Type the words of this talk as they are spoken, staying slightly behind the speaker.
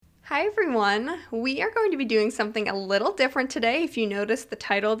Hi everyone. We are going to be doing something a little different today. If you notice, the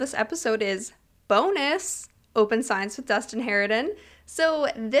title of this episode is Bonus Open Science with Dustin Harridan. So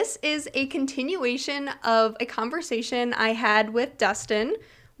this is a continuation of a conversation I had with Dustin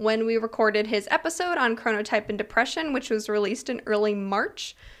when we recorded his episode on chronotype and depression, which was released in early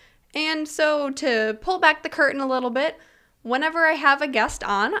March. And so to pull back the curtain a little bit, whenever I have a guest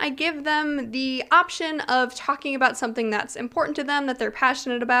on, I give them the option of talking about something that's important to them, that they're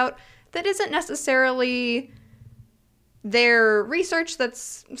passionate about, that isn't necessarily their research,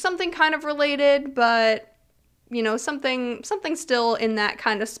 that's something kind of related, but, you know, something still in that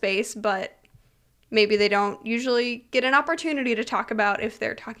kind of space, but maybe they don't usually get an opportunity to talk about if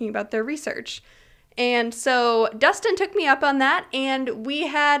they're talking about their research. And so Dustin took me up on that, and we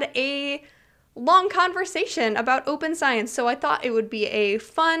had a long conversation about open science, so I thought it would be a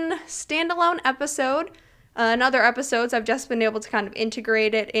fun standalone episode. In other episodes, I've just been able to kind of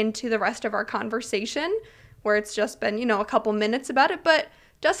integrate it into the rest of our conversation, where it's just been, a couple minutes about it, but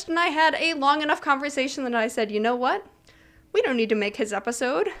Dustin and I had a long enough conversation that I said, you know what? We don't need to make his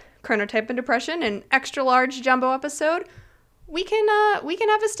episode, Chronotype and Depression, an extra large jumbo episode. We can have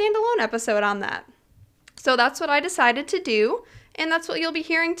a standalone episode on that. So that's what I decided to do, and that's what you'll be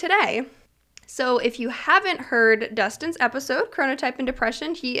hearing today. So if you haven't heard Dustin's episode, Chronotype and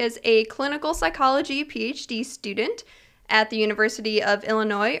Depression, he is a clinical psychology PhD student at the University of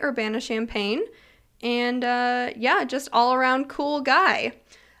Illinois, Urbana-Champaign. And just all around cool guy.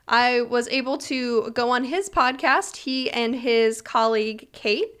 I was able to go on his podcast. He and his colleague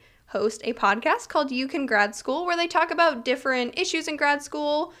Kate host a podcast called You Can Grad School, where they talk about different issues in grad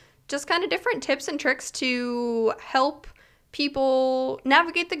school, just kind of different tips and tricks to help people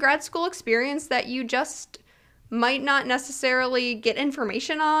navigate the grad school experience that you just might not necessarily get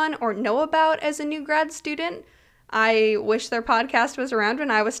information on or know about as a new grad student. I wish their podcast was around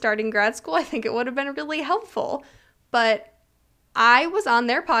when I was starting grad school. I think it would have been really helpful. But I was on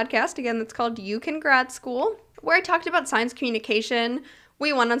their podcast, again, that's called You Can Grad School, where I talked about science communication.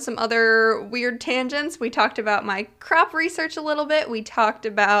 We went on some other weird tangents. We talked about my crop research a little bit. We talked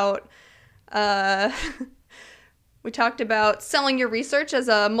about selling your research as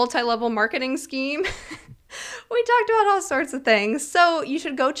a multi-level marketing scheme. We talked about all sorts of things. So you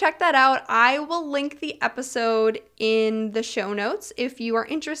should go check that out. I will link the episode in the show notes if you are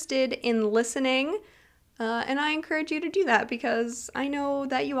interested in listening. And I encourage you to do that because I know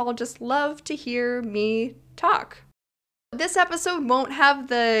that you all just love to hear me talk. This episode won't have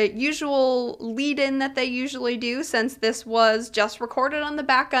the usual lead-in that they usually do, since this was just recorded on the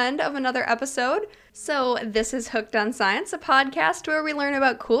back end of another episode. So this is Hooked on Science, a podcast where we learn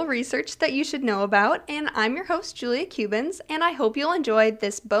about cool research that you should know about, and I'm your host, Julia Cubans, and I hope you'll enjoy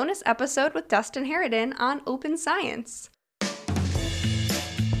this bonus episode with Dustin Harridan on open science.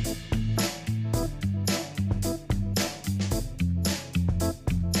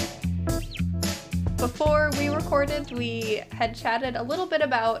 Before we recorded, we had chatted a little bit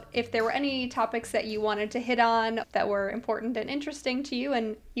about if there were any topics that you wanted to hit on that were important and interesting to you,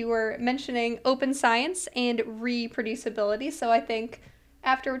 and you were mentioning open science and reproducibility, so I think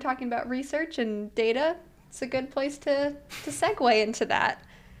after we're talking about research and data, it's a good place to segue into that.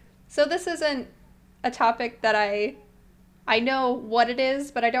 So this isn't a topic that I know what it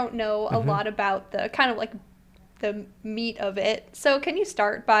is, but I don't know a lot about the kind of like the meat of it. So can you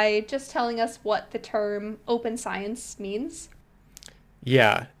start by just telling us what the term open science means?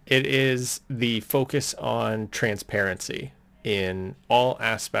 Yeah, it is the focus on transparency in all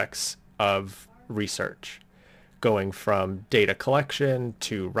aspects of research, going from data collection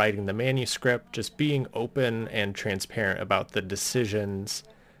to writing the manuscript, just being open and transparent about the decisions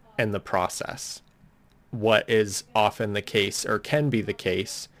and the process. What is often the case, or can be the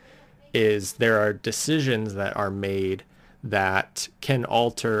case, is there are decisions that are made that can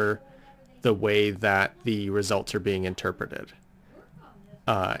alter the way that the results are being interpreted.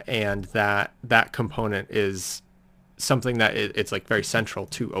 And that component is something that it's like very central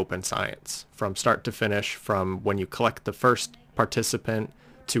to open science from start to finish, from when you collect the first participant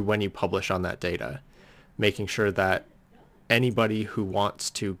to when you publish on that data, making sure that anybody who wants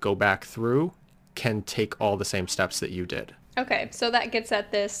to go back through can take all the same steps that you did. Okay, so that gets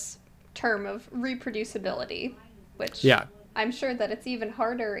at this term of reproducibility, which I'm sure that it's even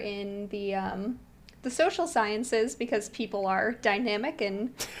harder in the social sciences because people are dynamic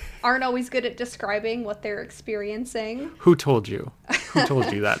and aren't always good at describing what they're experiencing. Who told you? Who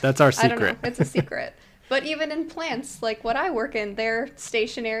told you that? That's our secret. I don't know. It's a secret. But even in plants, like what I work in, they're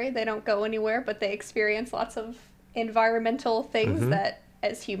stationary. They don't go anywhere, but they experience lots of environmental things that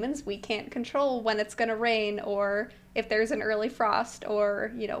as humans, we can't control when it's going to rain or if there's an early frost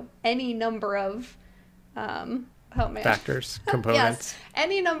or, any number of factors, components. Yes,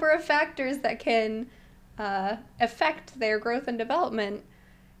 any number of factors that can affect their growth and development.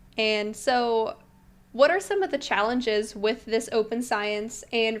 And so what are some of the challenges with this open science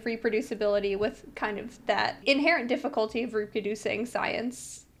and reproducibility, with kind of that inherent difficulty of reproducing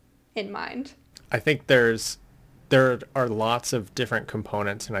science in mind? I think there are lots of different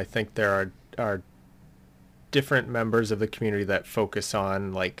components, and I think there are different members of the community that focus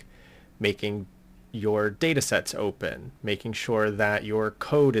on like making your data sets open, making sure that your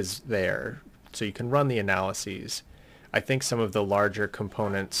code is there so you can run the analyses. I think some of the larger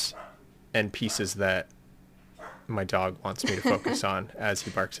components and pieces that my dog wants me to focus on as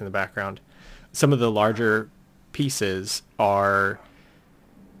he barks in the background, some of the larger pieces are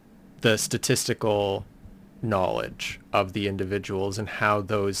the statistical knowledge of the individuals and how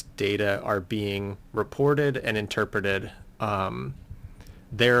those data are being reported and interpreted.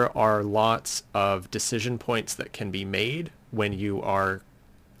 There are lots of decision points that can be made when you are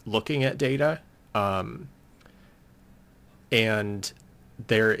looking at data. And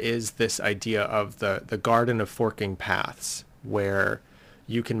there is this idea of the garden of forking paths, where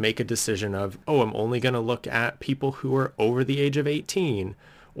you can make a decision of, oh, I'm only going to look at people who are over the age of 18,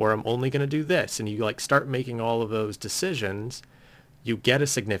 or I'm only going to do this. And you like start making all of those decisions. You get a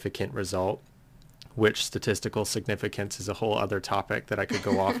significant result, which statistical significance is a whole other topic that I could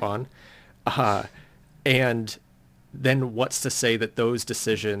go off on. And then what's to say that those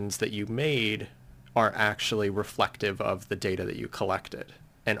decisions that you made are actually reflective of the data that you collected?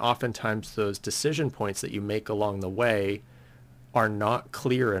 And oftentimes those decision points that you make along the way are not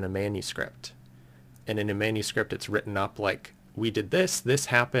clear in a manuscript. And in a manuscript, it's written up like, we did this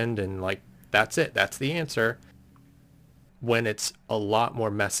happened, and like, that's it, that's the answer. When it's a lot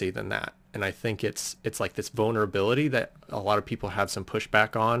more messy than that. And I think it's like this vulnerability that a lot of people have some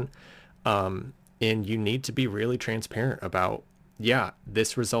pushback on. And you need to be really transparent about, yeah,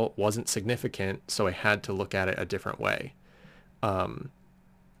 this result wasn't significant, so I had to look at it a different way. And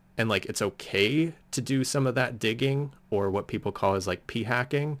like, it's okay to do some of that digging, or what people call is like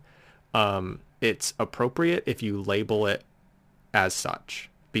p-hacking. It's appropriate if you label it as such,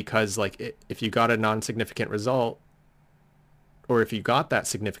 because like if you got a non-significant result, or if you got that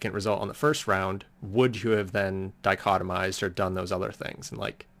significant result on the first round, would you have then dichotomized or done those other things? And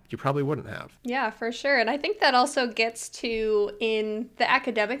like, you probably wouldn't have. Yeah, for sure. And I think that also gets to, in the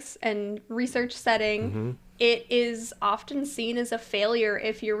academics and research setting, it is often seen as a failure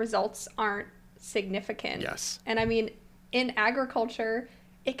if your results aren't significant. Yes. And I mean, in agriculture,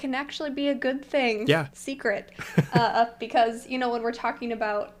 it can actually be a good thing. Yeah. Secret. Because, when we're talking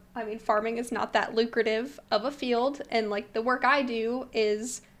about, I mean, farming is not that lucrative of a field. And like, the work I do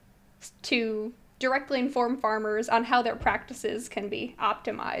is to directly inform farmers on how their practices can be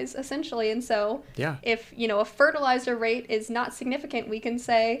optimized, essentially. And so if, a fertilizer rate is not significant, we can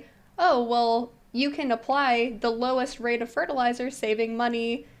say, oh, well, you can apply the lowest rate of fertilizer, saving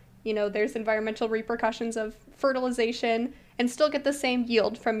money. There's environmental repercussions of fertilization, and still get the same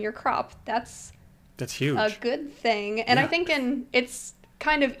yield from your crop. That's huge. A good thing. And I think it's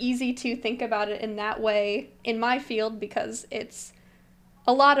kind of easy to think about it in that way in my field, because it's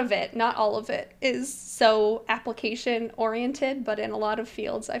a lot of it, not all of it, is so application oriented, but in a lot of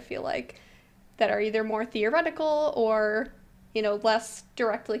fields, I feel like, that are either more theoretical or, less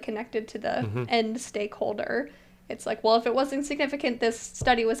directly connected to the end stakeholder. It's like, well, if it wasn't significant, this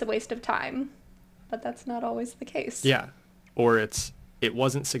study was a waste of time. But that's not always the case. Yeah. Or it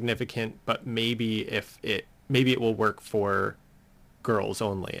wasn't significant, but maybe it will work for girls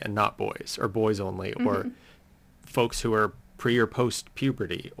only and not boys, or boys only, or folks who are pre or post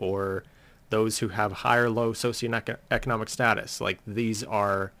puberty, or those who have high or low socioeconomic status. Like, these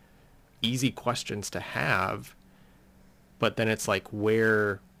are easy questions to have, but then it's like,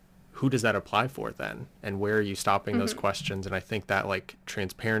 who does that apply for then? And where are you stopping those questions? And I think that like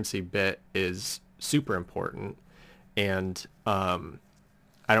transparency bit is super important. And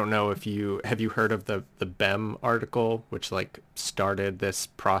I don't know if have you heard of the BEM article, which like started this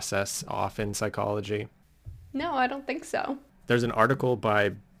process off in psychology? No, I don't think so. There's an article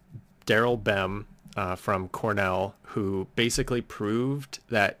by Daryl Bem from Cornell, who basically proved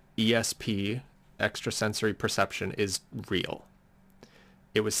that ESP, extrasensory perception, is real.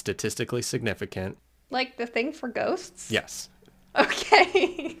 It was statistically significant. Like the thing for ghosts? Yes.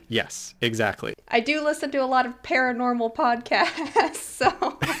 Okay. Yes, exactly. I do listen to a lot of paranormal podcasts,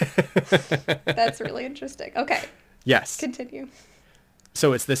 so that's really interesting. Okay. Yes. Continue.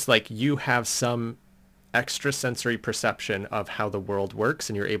 So it's this like, you have some extrasensory perception of how the world works,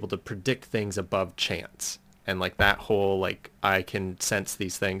 and you're able to predict things above chance. And like that whole, like, I can sense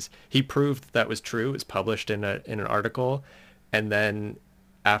these things. He proved that was true. It was published in an article. And then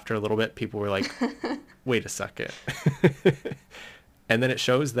after a little bit, people were like, wait a second. And then it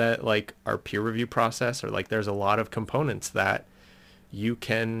shows that like our peer review process, or like there's a lot of components that you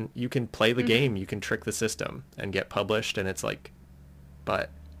can play the game, you can trick the system and get published. And it's like, but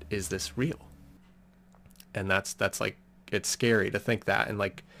is this real? And that's like, it's scary to think that. And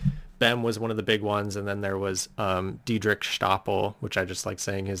like BEM was one of the big ones. And then there was Diederik Stapel, which I just like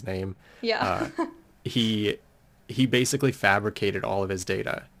saying his name. Yeah. He basically fabricated all of his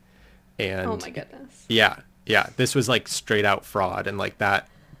data. And oh my goodness. Yeah. This was like straight out fraud. And like that,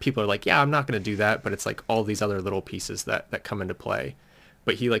 people are like, yeah, I'm not going to do that. But it's like all these other little pieces that come into play.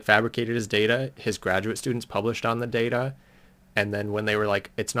 But he like fabricated his data. His graduate students published on the data. And then when they were like,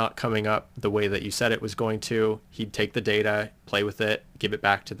 it's not coming up the way that you said it was going to, he'd take the data, play with it, give it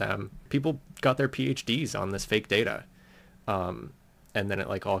back to them. People got their PhDs on this fake data. And then it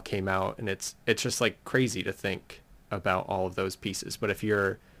like all came out, and it's just like crazy to think about all of those pieces. But if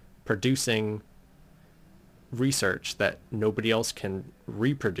you're producing research that nobody else can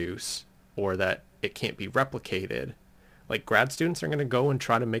reproduce, or that it can't be replicated, like grad students are going to go and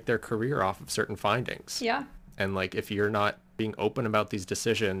try to make their career off of certain findings. Yeah. And like, if you're not being open about these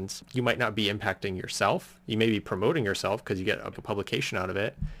decisions, you might not be impacting yourself. You may be promoting yourself because you get a publication out of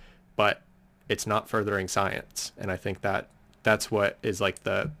it, but it's not furthering science. And I think that that's what is like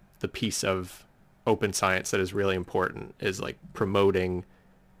the piece of open science that is really important, is like promoting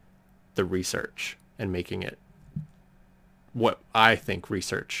the research and making it what I think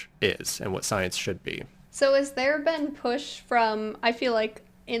research is and what science should be. So has there been push from, I feel like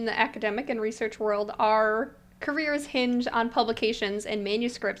in the academic and research world, our careers hinge on publications and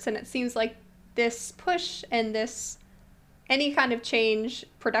manuscripts, and it seems like this push and this, any kind of change,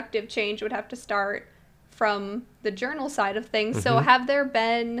 productive change, would have to start from the journal side of things. So have there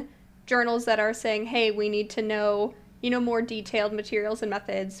been journals that are saying, hey, we need to know, more detailed materials and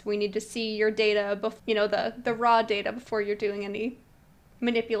methods. We need to see your data, the raw data before you're doing any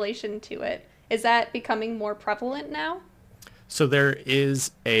manipulation to it. Is that becoming more prevalent now? So there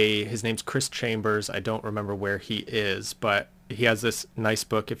is his name's Chris Chambers. I don't remember where he is, but he has this nice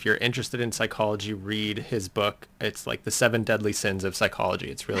book. If you're interested in psychology, read his book. It's like the 7 Deadly Sins of Psychology.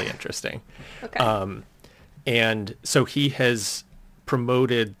 It's really interesting. Okay. And so he has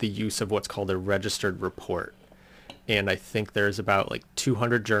promoted the use of what's called a registered report. And I think there's about like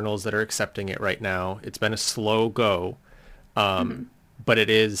 200 journals that are accepting it right now. It's been a slow go. But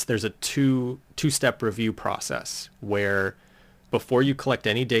there's a two-step review process where before you collect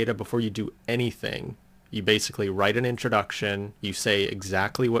any data, before you do anything, you basically write an introduction, you say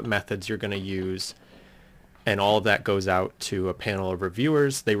exactly what methods you're going to use, and all of that goes out to a panel of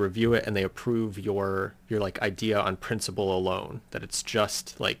reviewers. They review it and they approve your like idea on principle alone, that it's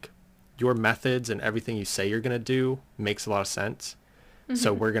just like your methods and everything you say you're going to do makes a lot of sense.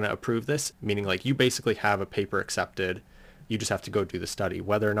 So we're going to approve this, meaning like you basically have a paper accepted. You just have to go do the study,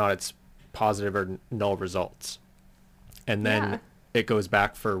 whether or not it's positive or null results. And then it goes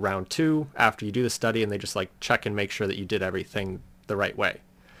back for round 2 after you do the study, and they just like check and make sure that you did everything the right way.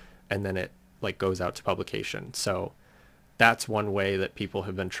 And then it like goes out to publication. So that's one way that people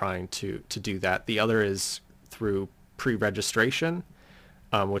have been trying to do that. The other is through pre-registration,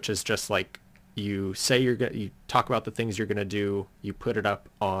 which is just like you say you talk about the things you're going to do, you put it up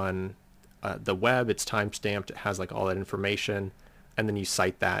on the web, it's time-stamped, it has like all that information, and then you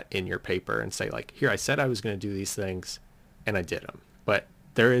cite that in your paper and say like, here, I said I was going to do these things and I did them. But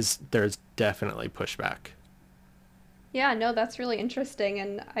there's definitely pushback. Yeah, no, that's really interesting.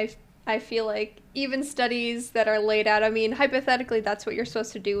 And I feel like even studies that are laid out, I mean, hypothetically, that's what you're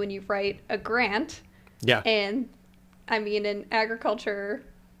supposed to do when you write a grant. Yeah. And I mean, in agriculture,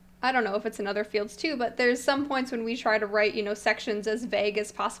 I don't know if it's in other fields too, but there's some points when we try to write, sections as vague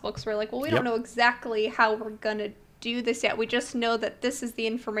as possible, because we're like, well, we don't know exactly how we're going to do this yet. We just know that this is the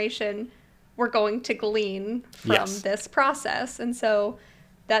information we're going to glean from this process. And so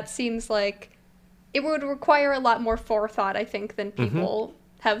that seems like it would require a lot more forethought, I think, than people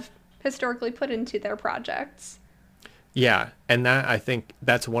have historically put into their projects. Yeah. And that, I think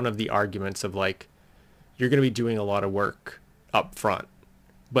that's one of the arguments of like, you're going to be doing a lot of work up front.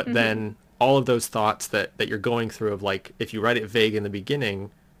 But then all of those thoughts that you're going through of like, if you write it vague in the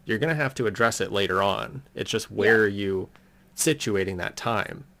beginning, you're going to have to address it later on. It's just where are you situating that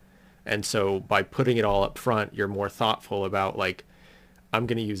time? And so by putting it all up front, you're more thoughtful about like, I'm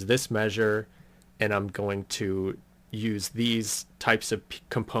going to use this measure and I'm going to use these types of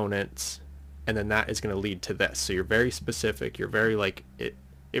components and then that is going to lead to this. So you're very specific. You're very like it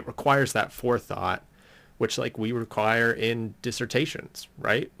requires that forethought, which like we require in dissertations,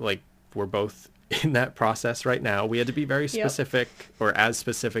 right? Like we're both in that process right now. We had to be very specific or as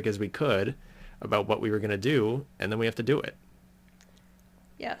specific as we could about what we were going to do, and then we have to do it.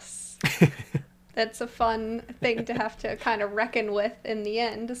 Yes. That's a fun thing to have to kind of reckon with in the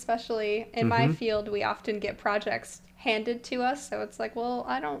end, especially in my field. We often get projects handed to us, so it's like, well,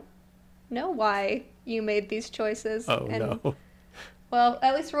 I don't know why you made these choices. Oh, no. Well,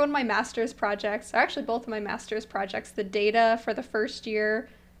 at least for one of my master's projects, or actually both of my master's projects, the data for the first year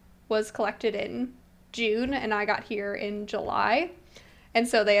was collected in June, and I got here in July. And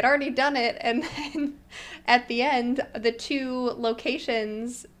so they had already done it, and then at the end, the two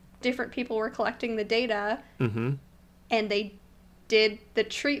locations, different people were collecting the data, and they did the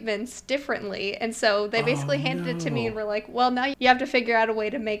treatments differently. And so they basically handed it to me and were like, well, now you have to figure out a way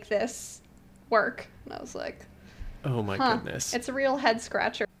to make this work. And I was like, oh my goodness. It's a real head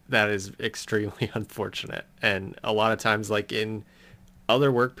scratcher. That is extremely unfortunate. And a lot of times, like in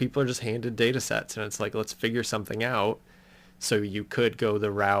other work, people are just handed data sets, and it's like, let's figure something out. So you could go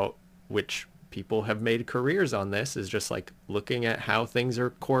the route, which people have made careers on this, is just like looking at how things are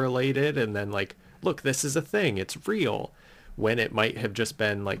correlated and then like, look, this is a thing, it's real, when it might have just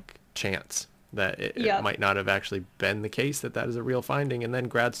been like chance, that it might not have actually been the case that is a real finding. And then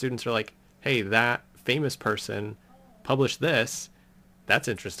grad students are like, hey, that famous person published this, that's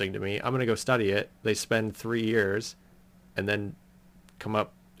interesting to me, I'm going to go study it. They spend 3 years and then come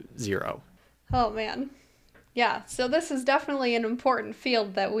up 0. Oh man. Yeah, so this is definitely an important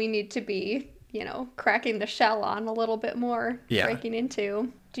field that we need to be, cracking the shell on a little bit more, breaking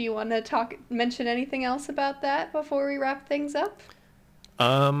into. Do you want to mention anything else about that before we wrap things up?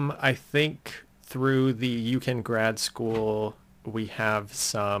 I think through the UCAN grad school, we have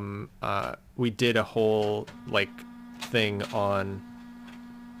some, we did a whole thing on,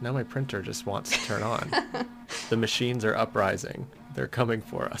 now my printer just wants to turn on. The machines are uprising. They're coming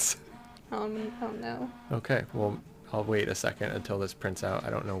for us. Oh no. Okay, well, I'll wait a second until this prints out. I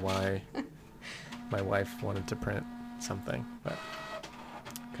don't know why my wife wanted to print something, but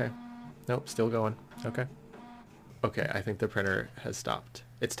okay. Nope, still going. Okay. Okay, I think the printer has stopped.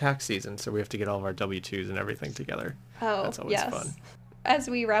 It's tax season, so we have to get all of our W-2s and everything together. Oh, that's always fun. As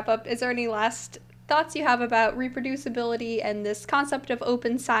we wrap up, is there any last thoughts you have about reproducibility and this concept of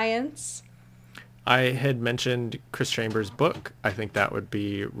open science? I had mentioned Chris Chambers' book. I think that would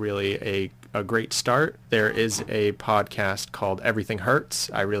be really a great start. There is a podcast called Everything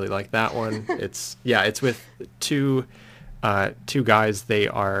Hurts. I really like that one. It's with two guys. They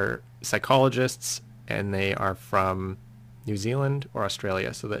are psychologists, and they are from New Zealand or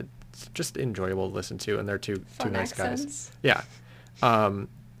Australia, so that's just enjoyable to listen to, and they're two nice guys. Yeah. On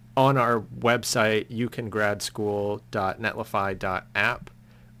our website, ucangradschool.netlify.app.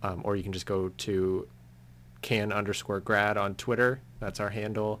 Or you can just go to can_grad on Twitter. That's our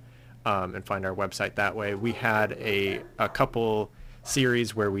handle, and find our website that way. We had a couple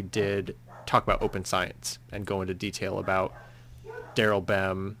series where we did talk about open science and go into detail about Daryl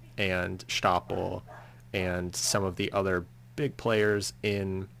Bem and Stoppel and some of the other big players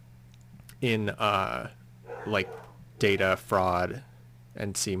in data fraud.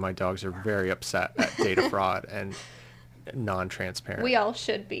 And see, my dogs are very upset at data fraud and non-transparent. We all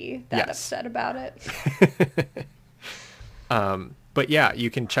should be upset about it. But yeah, you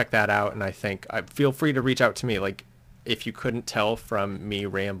can check that out, and I think feel free to reach out to me. Like, if you couldn't tell from me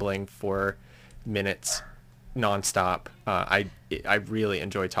rambling for minutes nonstop, I really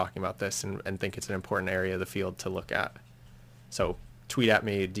enjoy talking about this and think it's an important area of the field to look at. So tweet at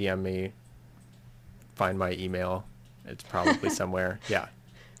me, DM me, find my email. It's probably somewhere. Yeah.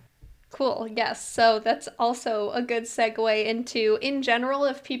 Cool. Yes. So that's also a good segue into, in general,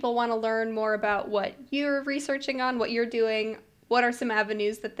 if people want to learn more about what you're researching on, what you're doing, what are some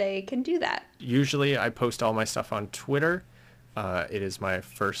avenues that they can do that? Usually I post all my stuff on Twitter. It is my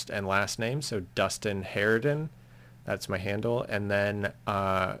first and last name, so Dustin Harridan. That's my handle. And then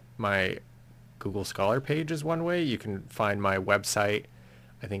my Google Scholar page is one way. You can find my website.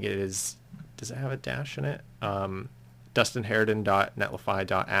 I think it is, does it have a dash in it?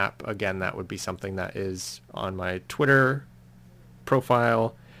 DustinHarridan.netlify.app. Again, that would be something that is on my Twitter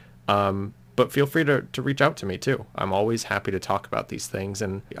profile. But feel free to reach out to me too. I'm always happy to talk about these things,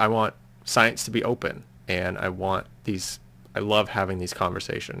 and I want science to be open, and I love having these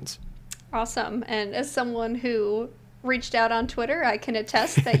conversations. Awesome. And as someone who reached out on Twitter, I can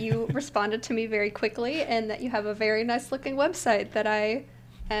attest that you responded to me very quickly, and that you have a very nice looking website that I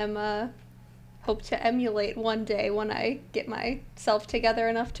am hope to emulate one day when I get myself together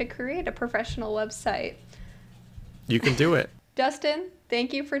enough to create a professional website. You can do it. Dustin,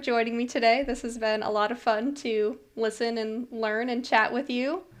 thank you for joining me today. This has been a lot of fun to listen and learn and chat with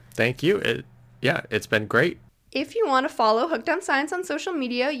you. Thank you. It's been great. If you want to follow Hooked on Science on social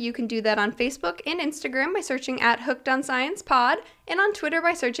media, you can do that on Facebook and Instagram by searching @HookedOnSciencePod and on Twitter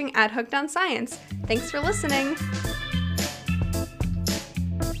by searching @HookedOnScience. Thanks for listening.